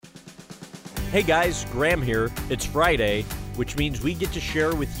Hey guys, Graham here. It's Friday, which means we get to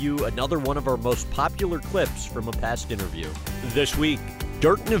share with you another one of our most popular clips from a past interview. This week,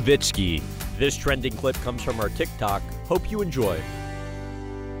 Dirk Nowitzki. This trending clip comes from our TikTok. Hope you enjoy.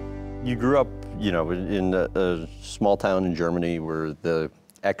 You grew up, in a small town in Germany where the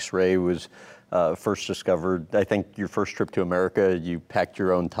X-ray was first discovered. I think your first trip to America, you packed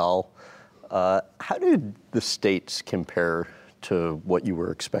your own towel. How did the States compare to what you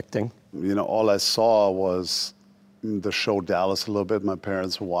were expecting? All I saw was the show Dallas a little bit. My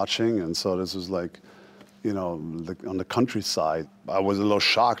parents were watching, and so this was like, on the countryside. I was a little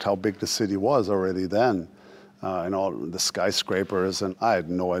shocked how big the city was already then, and all the skyscrapers, and I had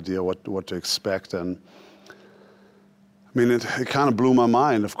no idea what to expect. And it kind of blew my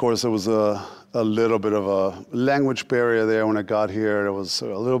mind. Of course, there was a little bit of a language barrier there when I got here. There was a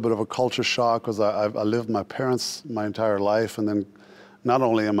little bit of a culture shock because I lived with my parents my entire life, and then not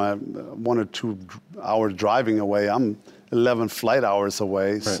only am I 1 or 2 hours driving away, I'm 11 flight hours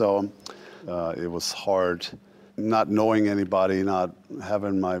away. Right. So it was hard not knowing anybody, not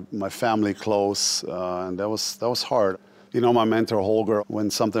having my family close, and that was hard. My mentor Holger, when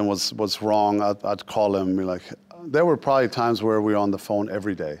something was wrong, I'd call him and be like, there were probably times where we were on the phone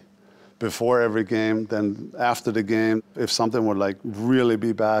every day. Before every game, then after the game, if something would really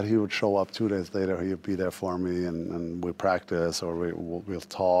be bad, he would show up 2 days later. He would be there for me, and we practice or we'll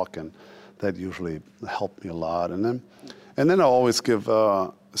talk, and that usually helped me a lot. And then I always give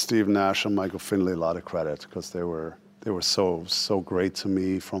Steve Nash and Michael Finley a lot of credit because they were so great to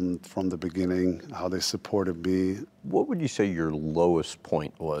me from the beginning, how they supported me. What would you say your lowest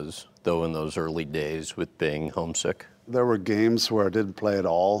point was, though, in those early days with being homesick? There were games where I didn't play at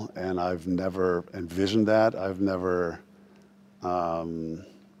all, and I've never envisioned that. I've never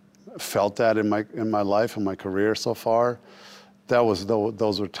felt that in my life, in my career so far.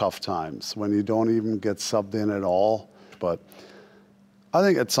 Those were tough times when you don't even get subbed in at all. But I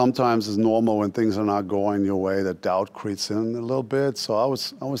think sometimes it's normal when things are not going your way that doubt creeps in a little bit. So I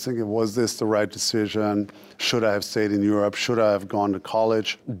was thinking, was this the right decision? Should I have stayed in Europe? Should I have gone to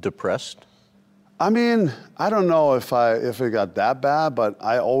college? Depressed? I don't know if it got that bad, but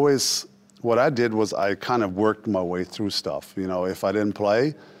what I did was I kind of worked my way through stuff. If I didn't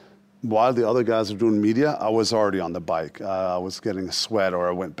play, while the other guys were doing media, I was already on the bike. I was getting a sweat, or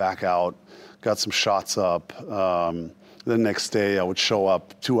I went back out, got some shots up. The next day I would show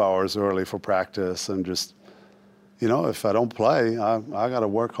up 2 hours early for practice and just, if I don't play, I got to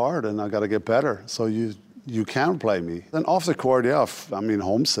work hard and I got to get better. So you can play me. Then off the court, yeah,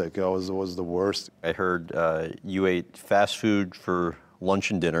 homesick. It was the worst. I heard you ate fast food for lunch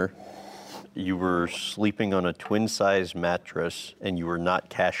and dinner. You were sleeping on a twin-size mattress, and you were not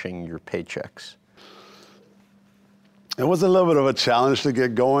cashing your paychecks. It was a little bit of a challenge to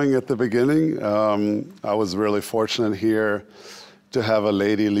get going at the beginning. I was really fortunate here to have a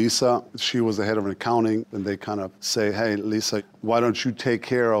lady, Lisa. She was the head of accounting, and they kind of say, hey, Lisa, why don't you take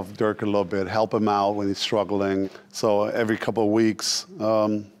care of Dirk a little bit, help him out when he's struggling. So every couple of weeks,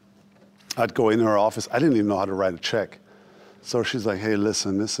 I'd go in her office. I didn't even know how to write a check. So she's like, hey,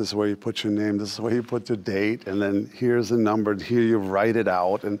 listen, this is where you put your name, this is where you put the date, and then here's the number, here you write it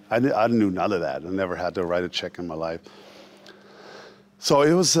out. And I knew none of that. I never had to write a check in my life. So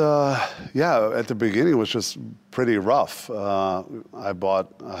it was, at the beginning it was just pretty rough. I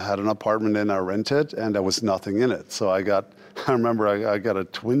had an apartment and I rented, and there was nothing in it. So I remember I got a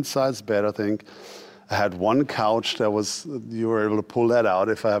twin-size bed, I think. I had one couch you were able to pull that out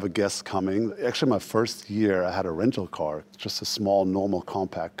if I have a guest coming. Actually, my first year I had a rental car, just a small, normal,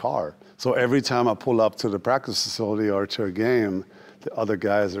 compact car. So every time I pull up to the practice facility or to a game, the other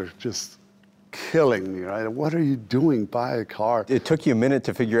guys are just killing me, right? What are you doing? Buy a car. It took you a minute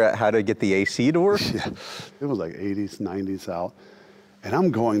to figure out how to get the AC to work? Yeah, it was like 80s, 90s out. And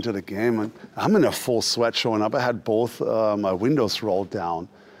I'm going to the game, and I'm in a full sweat showing up. I had both my windows rolled down,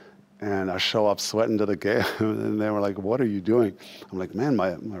 and I show up sweating to the game, and they were like, what are you doing? I'm like, man,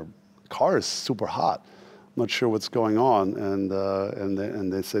 my car is super hot. I'm not sure what's going on.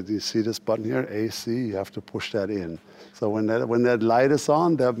 And they said, do you see this button here? AC, you have to push that in. So when that light is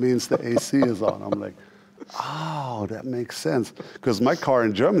on, that means the AC is on. I'm like, oh, that makes sense. Because my car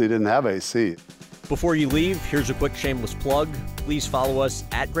in Germany didn't have AC. Before you leave, here's a quick shameless plug. Please follow us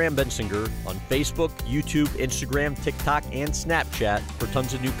at Graham Bensinger on Facebook, YouTube, Instagram, TikTok, and Snapchat for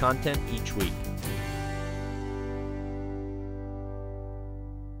tons of new content each week.